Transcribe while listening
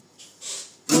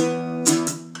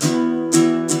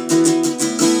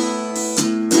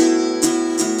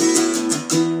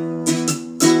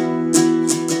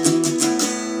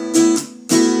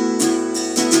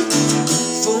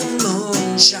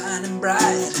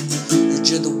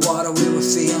Edge of the water, we were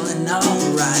feeling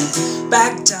alright.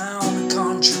 Back down the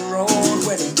country road,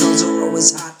 where the girls are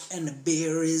always hot and the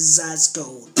beer is ice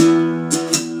cold.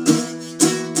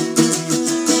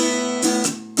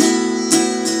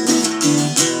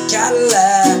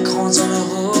 Cadillac, horns on the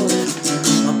hood.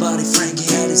 My buddy Frankie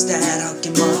had his dad hook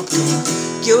him up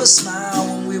good. You smile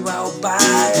when we roll by,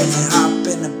 and you hop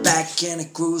in the back and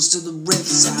it cruise to the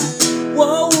riverside.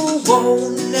 Whoa, whoa,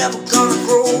 never gonna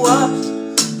grow up,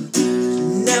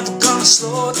 never gonna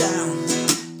slow down.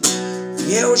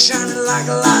 Yeah, we're shining like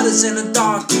lighters in the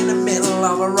dark in the middle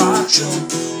of a rock show.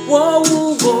 Whoa,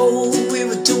 whoa, we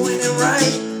were doing it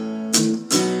right,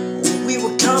 we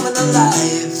were coming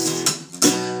alive.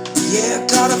 Yeah,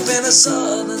 caught up in a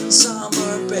southern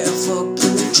summer, barefoot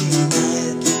blue jean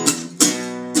night.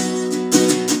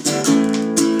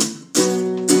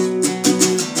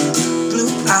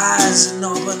 Blue eyes and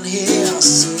open hair,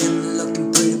 sitting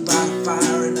looking pretty by the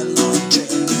fire in a long chair.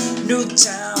 New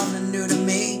town and new to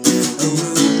me,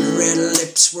 ruby red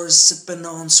lips were sipping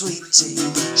on sweet tea.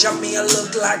 Shot me a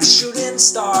look like a shooting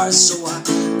star, so I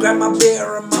grabbed my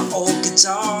beer and my old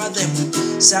guitar. Then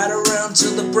we sat around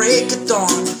till the break of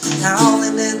dawn,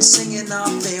 howling and singing our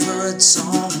favorite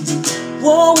song.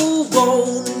 Whoa,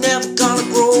 whoa, never gonna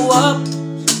grow up,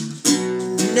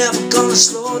 never gonna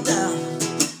slow down.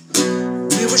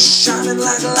 We were shining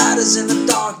like lighters in the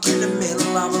dark in the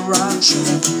middle of a rock show.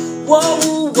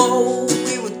 Whoa, whoa,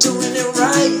 we were doing it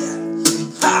right,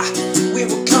 ha, we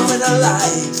were coming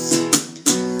alive.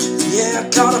 Yeah,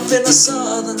 caught up in the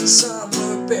southern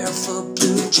summer, barefoot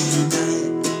blue jean night.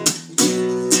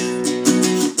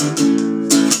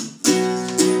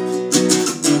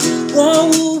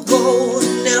 Whoa, whoa,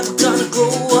 never gonna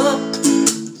grow up,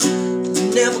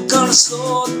 never gonna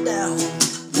slow down.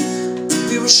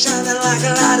 We were shining like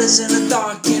lighters in the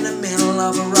dark in the middle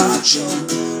of a rock show.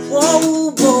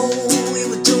 Whoa, whoa, we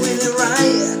were doing it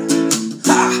right,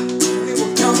 ha, we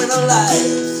were coming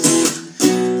alive.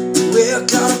 We're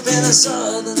caught up in a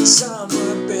southern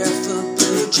summer, barefoot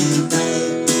blue jean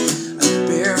night. A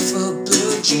barefoot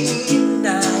blue jean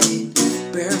night,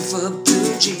 barefoot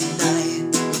blue jean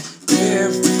night,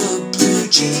 barefoot blue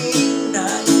jean.